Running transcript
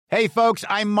Hey, folks,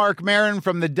 I'm Mark Maron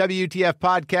from the WTF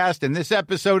Podcast, and this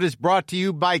episode is brought to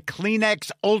you by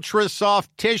Kleenex Ultra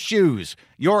Soft Tissues,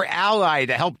 your ally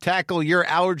to help tackle your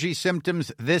allergy symptoms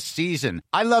this season.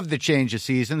 I love the change of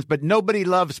seasons, but nobody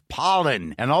loves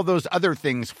pollen and all those other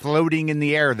things floating in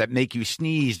the air that make you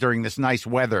sneeze during this nice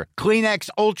weather. Kleenex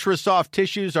Ultra Soft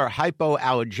Tissues are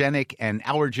hypoallergenic and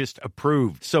allergist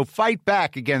approved, so fight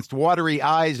back against watery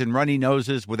eyes and runny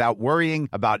noses without worrying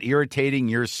about irritating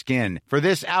your skin. For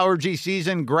this allergy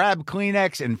season, grab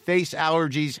Kleenex and face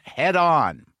allergies head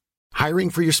on. Hiring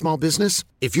for your small business?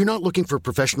 If you're not looking for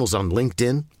professionals on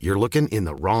LinkedIn, you're looking in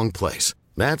the wrong place.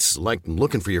 That's like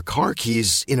looking for your car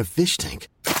keys in a fish tank.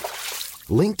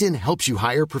 LinkedIn helps you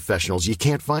hire professionals you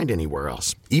can't find anywhere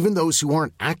else, even those who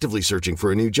aren't actively searching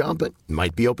for a new job but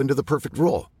might be open to the perfect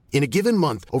role. In a given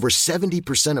month, over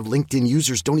 70% of LinkedIn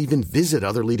users don't even visit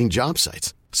other leading job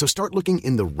sites. So start looking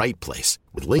in the right place.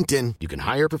 With LinkedIn, you can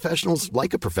hire professionals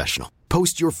like a professional.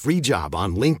 Post your free job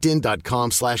on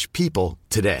linkedin.com/people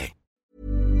today.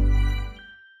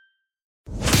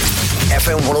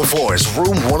 FM 104's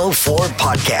Room 104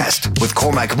 podcast with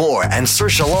Cormac Moore and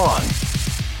Saoirse Long.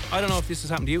 I don't know if this has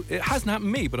happened to you. It hasn't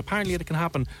happened to me, but apparently it can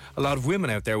happen a lot of women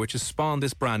out there, which has spawned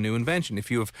this brand new invention.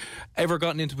 If you have ever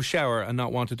gotten into a shower and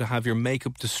not wanted to have your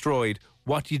makeup destroyed,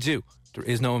 what do you do? There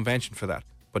is no invention for that.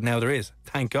 But now there is,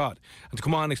 thank God. And to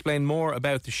come on and explain more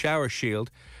about the shower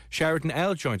shield, Sheridan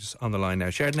L. joins us on the line now.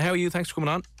 Sheridan, how are you? Thanks for coming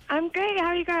on. I'm great. How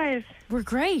are you guys? We're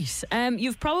great.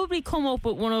 You've probably come up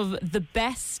with one of the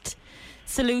best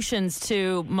solutions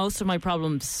to most of my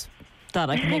problems that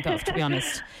I can think of, to be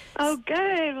honest. Oh,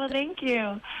 good. Well, thank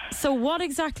you. So what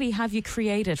exactly have you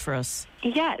created for us?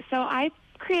 Yeah, so I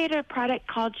created a product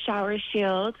called Shower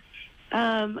Shield.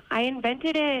 I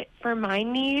invented it for my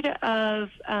need of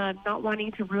not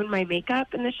wanting to ruin my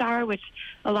makeup in the shower, which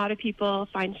a lot of people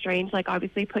find strange, like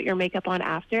obviously put your makeup on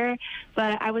after.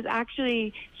 But I was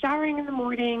actually showering in the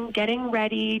morning, getting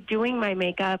ready, doing my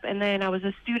makeup, and then I was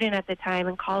a student at the time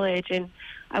in college, and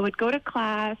I would go to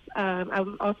class.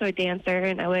 I'm also a dancer,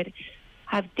 and I would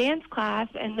have dance class,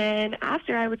 and then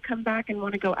after I would come back and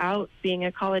want to go out being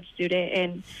a college student,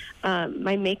 and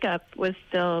my makeup was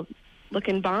still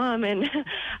looking bomb, and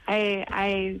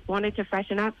I wanted to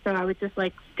freshen up, so I would just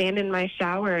like stand in my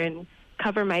shower and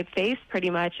cover my face pretty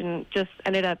much, and just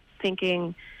ended up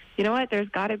thinking, you know what, there's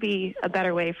got to be a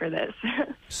better way for this.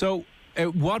 So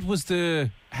how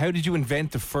did you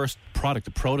invent the first product,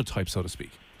 the prototype, so to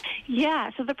speak? Yeah,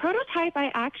 so the prototype,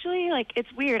 I actually,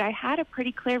 it's weird. I had a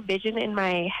pretty clear vision in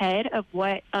my head of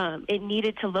what it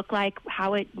needed to look like,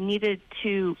 how it needed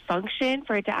to function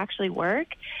for it to actually work.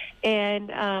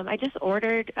 And I just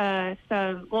ordered I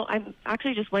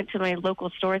actually just went to my local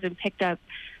stores and picked up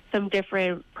some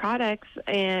different products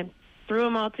and threw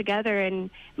them all together. And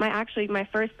my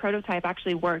first prototype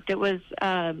actually worked. It was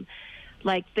the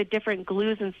different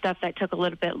glues and stuff that took a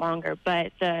little bit longer,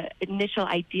 but the initial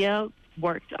idea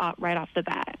worked right off the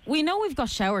bat. We know we've got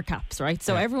shower caps, right?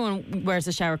 So everyone wears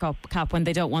a shower cap when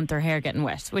they don't want their hair getting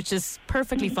wet, which is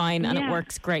perfectly fine, and it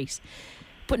works great.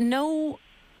 But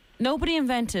nobody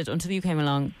invented, until you came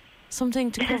along,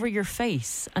 something to cover your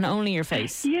face, and only your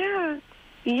face.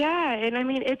 Yeah, and I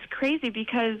mean, it's crazy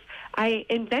because I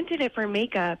invented it for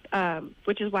makeup,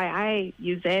 which is why I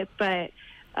use it, but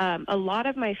a lot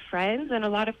of my friends and a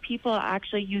lot of people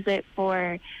actually use it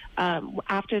for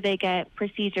after they get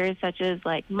procedures such as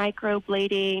like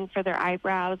microblading for their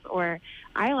eyebrows or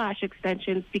eyelash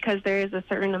extensions, because there is a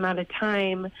certain amount of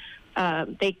time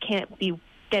they can't be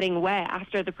getting wet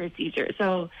after the procedure.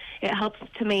 So it helps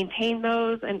to maintain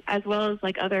those, and as well as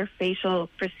like other facial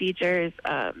procedures.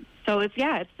 So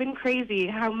it's been crazy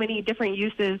how many different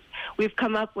uses we've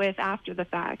come up with after the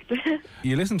fact.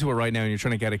 You listen to it right now and you're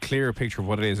trying to get a clearer picture of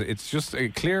what it is. It's just a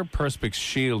clear Perspex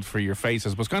shield for your face, I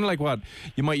suppose. Kind of like what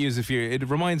you might use it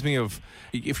reminds me of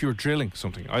if you were drilling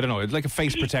something. I don't know, it's like a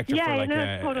face protector.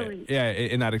 Totally.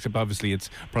 In that, except obviously it's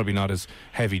probably not as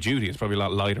heavy duty. It's probably a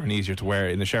lot lighter and easier to wear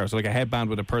in the shower. So like a headband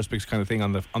with a Perspex kind of thing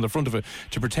on the front of it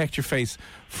to protect your face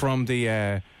from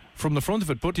the front of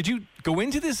it. But did you go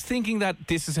into this thinking that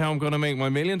this is how I'm going to make my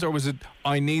millions, or was it,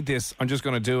 I need this, I'm just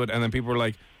going to do it, and then people were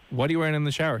like, what are you wearing in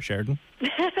the shower, Sheridan?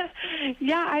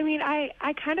 Yeah, I mean, I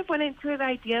kind of went into the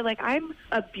idea, like, I'm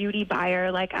a beauty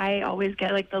buyer. Like, I always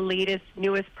get, like, the latest,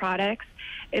 newest products.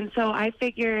 And so I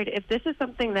figured if this is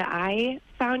something that I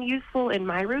found useful in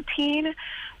my routine,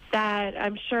 that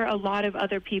I'm sure a lot of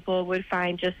other people would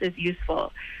find just as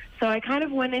useful. So I kind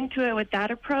of went into it with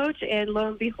that approach, and lo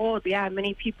and behold,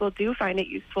 many people do find it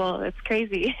useful. It's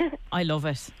crazy. I love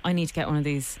it. I need to get one of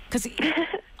these. Because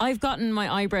I've gotten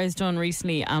my eyebrows done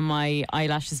recently and my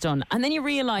eyelashes done. And then you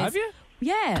realise... Have you?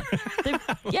 Yeah,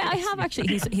 I have actually.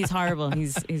 He's horrible.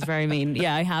 He's very mean.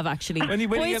 Yeah, I have actually. When you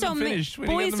boys get them don't finished, when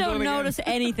you boys get them don't done again. notice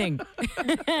anything.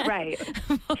 Right.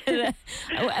 But,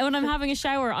 when I'm having a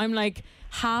shower, I'm like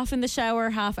half in the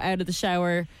shower, half out of the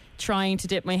shower, trying to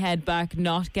dip my head back,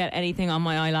 not get anything on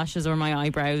my eyelashes or my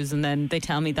eyebrows, and then they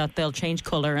tell me that they'll change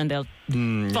colour and they'll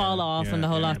fall off and the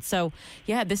whole lot. So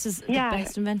yeah, this is the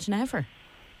best invention ever.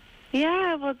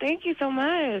 Yeah, well, thank you so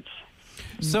much.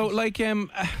 So, like,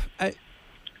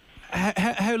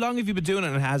 how long have you been doing it,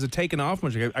 and has it taken off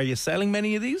much? Are you selling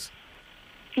many of these?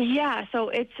 Yeah,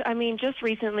 so just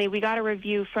recently we got a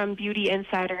review from Beauty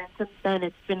Insider, and since then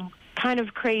it's been kind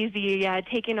of crazy,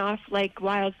 taking off like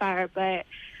wildfire. But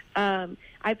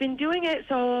I've been doing it,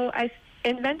 so I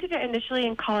invented it initially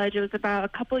in college. It was about a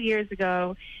couple years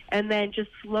ago, and then just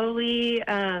slowly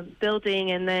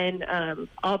building, and then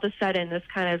all of a sudden this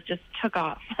kind of just took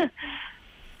off.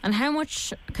 And how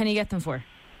much can you get them for?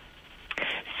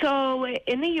 So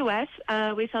in the U.S.,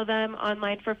 we sell them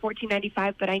online for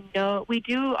 $14.95, but I know we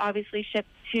do obviously ship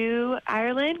to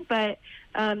Ireland, but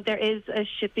there is a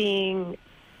shipping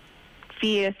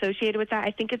fee associated with that.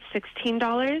 I think it's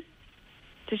 $16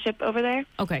 to ship over there.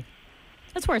 Okay.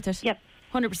 That's worth it. Yep.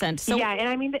 100%. So yeah, and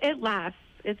I mean, it lasts.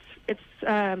 It's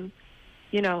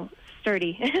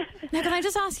sturdy. Now, can I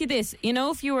just ask you this? You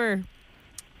know, if you were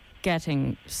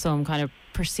getting some kind of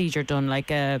procedure done, like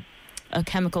a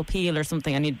chemical peel or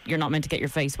something, and you're not meant to get your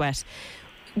face wet,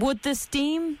 would the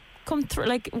steam come through?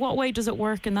 Like, what way does it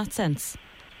work in that sense?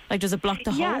 Like, does it block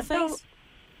the whole face?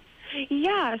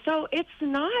 So it's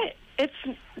not.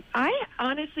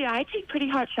 I take pretty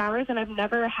hot showers, and I've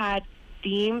never had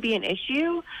steam be an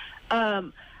issue.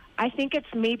 I think it's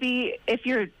maybe if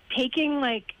you're taking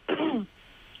like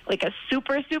like a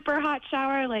super, super hot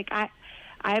shower, like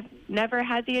I've never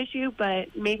had the issue,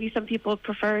 but maybe some people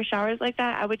prefer showers like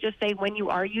that. I would just say when you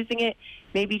are using it,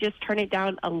 maybe just turn it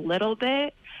down a little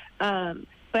bit. But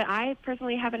I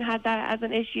personally haven't had that as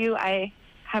an issue. I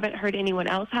haven't heard anyone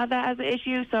else have that as an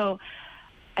issue. So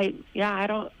I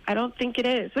don't think it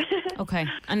is. Okay.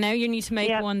 And now you need to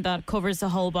make one that covers the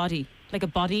whole body. Like a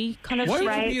body kind of. Why shape.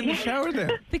 would you be in the shower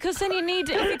then? Because then you need,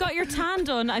 if you got your tan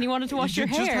done and you wanted to wash your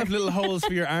hair. Just have little holes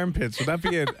for your armpits. Would that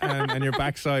be it? And your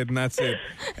backside, and that's it.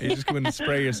 You just go in and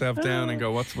spray yourself down and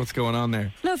go, what's going on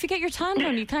there? No, if you get your tan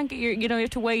done, you can't get you have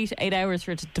to wait 8 hours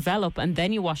for it to develop and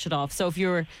then you wash it off. So if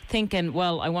you're thinking,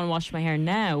 well, I want to wash my hair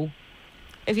now,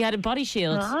 if you had a body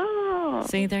shield. Oh.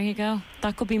 See, there you go.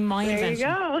 That could be my invention.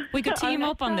 There you go. We could team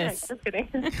up on this. Just kidding.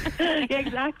 Yeah,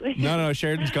 exactly. No,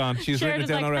 Sheridan's gone. She's written it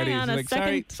down already. Hang on She's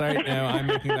like, sorry, no, I'm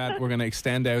making that. We're going to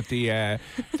extend out the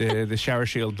shower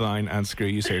shield line and screw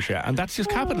you, Saoirse. And that's just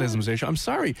capitalism, Saoirse. I'm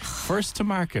sorry. First to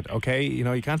market, okay? You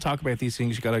know, you can't talk about these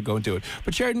things. You got to go and do it.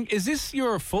 But Sheridan, is this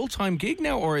your full-time gig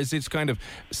now, or is it kind of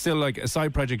still like a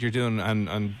side project you're doing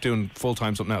and doing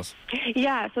full-time something else?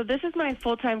 Yeah, so this is my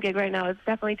full-time gig right now. It's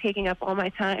definitely taking up all my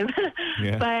time.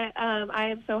 Yeah. But I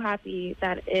am so happy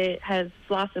that it has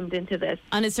blossomed into this.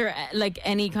 And is there like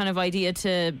any kind of idea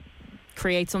to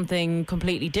create something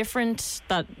completely different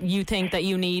that you think that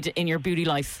you need in your beauty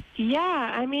life? Yeah,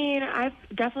 I mean, I've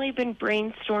definitely been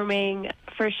brainstorming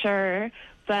for sure.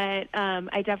 But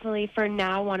I definitely, for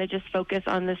now, want to just focus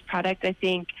on this product. I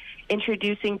think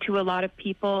introducing to a lot of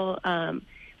people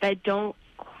that don't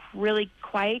really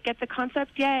quite get the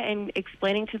concept yet, and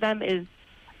explaining to them is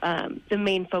the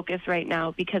main focus right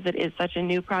now, because it is such a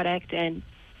new product, and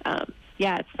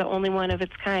it's the only one of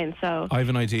its kind. So I have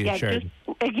an idea, Sheridan.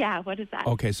 What is that?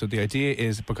 Okay, so the idea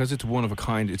is, because it's one of a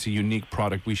kind, it's a unique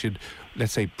product, we should,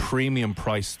 let's say, premium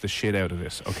price the shit out of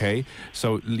this, okay?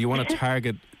 So you want to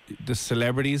target the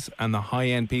celebrities and the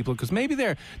high-end people, because maybe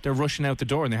they're rushing out the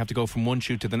door and they have to go from one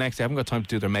shoot to the next. They haven't got time to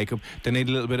do their makeup. They need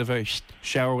a little bit of a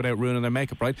shower without ruining their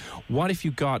makeup, right? What if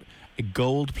you got a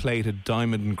gold-plated,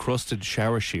 diamond-encrusted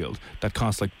shower shield that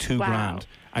costs like $2,000,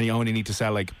 and you only need to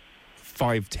sell like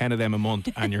 5-10 of them a month,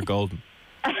 and you're golden?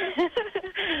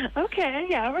 Okay,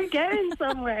 yeah, we're getting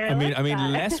somewhere. I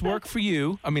mean, less work for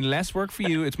you.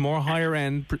 It's more higher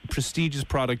end, prestigious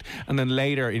product, and then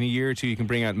later in a year or two, you can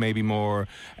bring out maybe more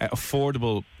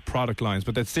affordable product lines,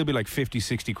 but that'd still be like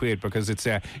 50-60 quid, because it's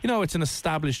it's an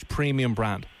established premium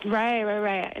brand.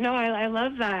 Right. No, I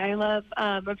love that. I love.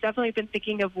 I've definitely been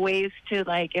thinking of ways to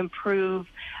like improve,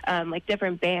 like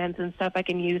different bands and stuff I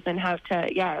can use, and how to.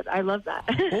 Yeah, I love that.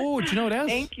 Oh, do you know what else?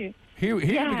 Thank you. Here we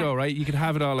go, right? You could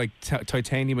have it all like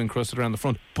titanium encrusted around the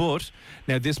front. But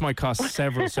now this might cost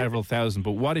several thousand.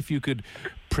 But what if you could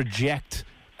project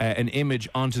an image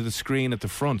onto the screen at the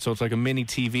front, so it's like a mini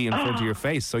TV in front of your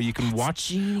face, so you can watch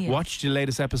the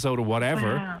latest episode of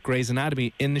whatever, Grey's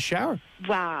Anatomy, in the shower?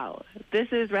 Wow, this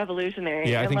is revolutionary.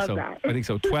 Yeah, I think love so. that. I think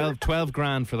so. 12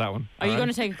 grand for that one. Are you going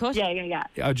to take a cut? Yeah.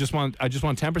 I just want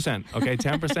 10%. Okay,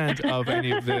 10% of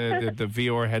any of the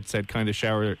VR headset kind of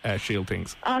shower shield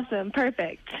things. Awesome,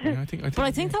 perfect. Yeah, I think. But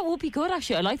I think that would be good,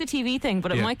 actually. I like the TV thing,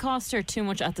 but it Yeah. might cost her too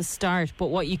much at the start. But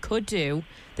what you could do,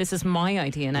 this is my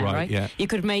idea now, right? Yeah. You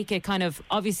could make it kind of,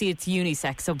 obviously it's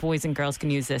unisex, so boys and girls can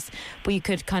use this, but you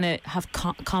could kind of have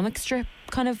comic strip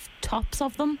kind of tops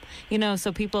of them,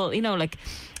 so people, like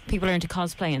people are into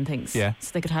cosplay and things. Yeah.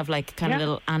 So they could have like kind of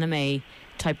little anime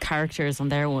type characters on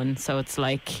their one, so it's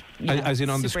like as in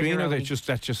on the screen, or superhero-y.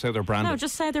 that's just how they're branded? No,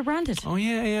 just say they're branded. Oh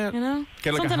yeah.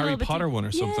 Get like Something a Harry little bit Potter one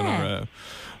or something, or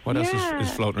what else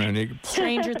is floating around?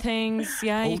 Stranger Things,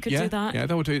 you could do that. Yeah,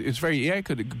 that would. It's very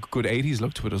good 80s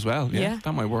look to it as well. Yeah,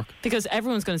 that might work. Because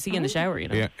everyone's going to see you in the shower,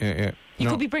 Yeah. You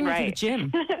could be bringing it to the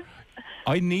gym.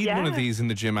 I need one of these in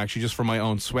the gym, actually, just for my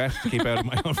own sweat to keep out of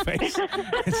my own face.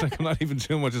 It's like I'm not even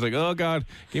doing much. It's like, oh God,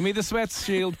 give me the sweat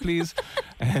shield, please.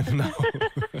 No.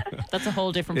 That's a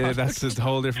whole different product. That's a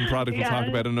whole different product. We'll talk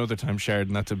about another time,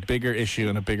 Sheridan. That's a bigger issue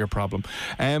and a bigger problem.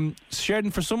 Sheridan,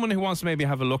 for someone who wants to maybe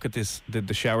have a look at this,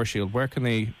 the shower shield, where can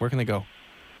they go?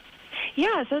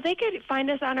 Yeah, so they could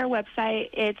find us on our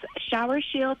website. It's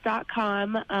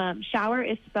showershield.com. Shower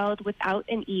is spelled without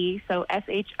an E, so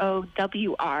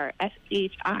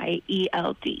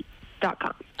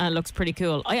SHOWRSHIELD.com. And it looks pretty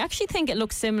cool. I actually think it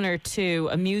looks similar to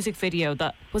a music video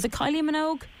that was it Kylie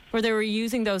Minogue, where they were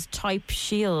using those type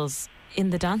shields in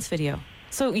the dance video.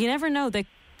 So you never know, they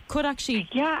could actually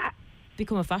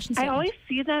become a fashion statement. I always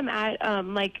see them at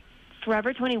like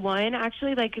Forever 21.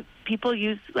 Actually, like people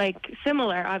use like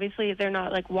similar. Obviously, they're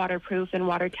not like waterproof and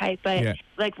watertight, but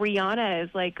like Rihanna is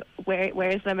like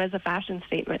wears them as a fashion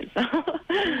statement. So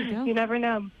you never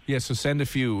know. Yeah, so send a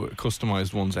few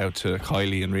customized ones out to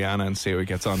Kylie and Rihanna and see how it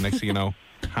gets on. Next thing you know,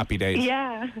 happy days.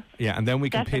 Yeah, and then we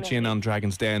can pitch in on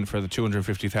Dragon's Den for the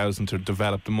 250,000 to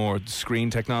develop the more screen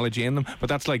technology in them. But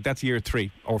that's year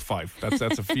 3 or 5. That's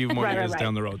a few more years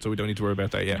down the road, so we don't need to worry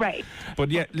about that yet. Right. But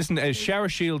yeah, listen,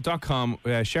 showershield.com,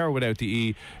 shower without the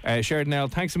E. Sheridan,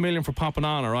 thanks a million for popping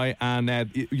on, all right? And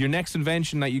your next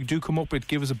invention that you do come up with,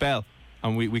 give us a bell,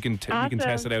 and we can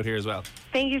test it out here as well.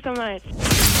 Thank you so much.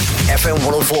 FM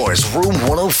 104's Room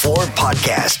 104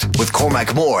 podcast with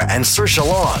Cormac Moore and Saoirse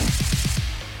Long.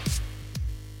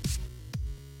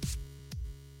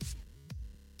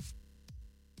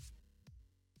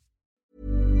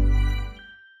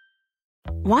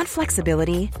 Want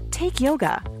flexibility? Take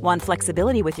yoga. Want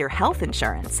flexibility with your health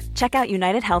insurance? Check out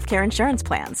United Healthcare Insurance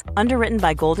Plans. Underwritten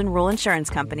by Golden Rule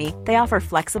Insurance Company, they offer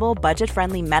flexible,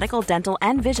 budget-friendly medical, dental,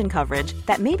 and vision coverage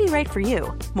that may be right for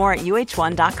you. More at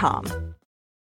UH1.com.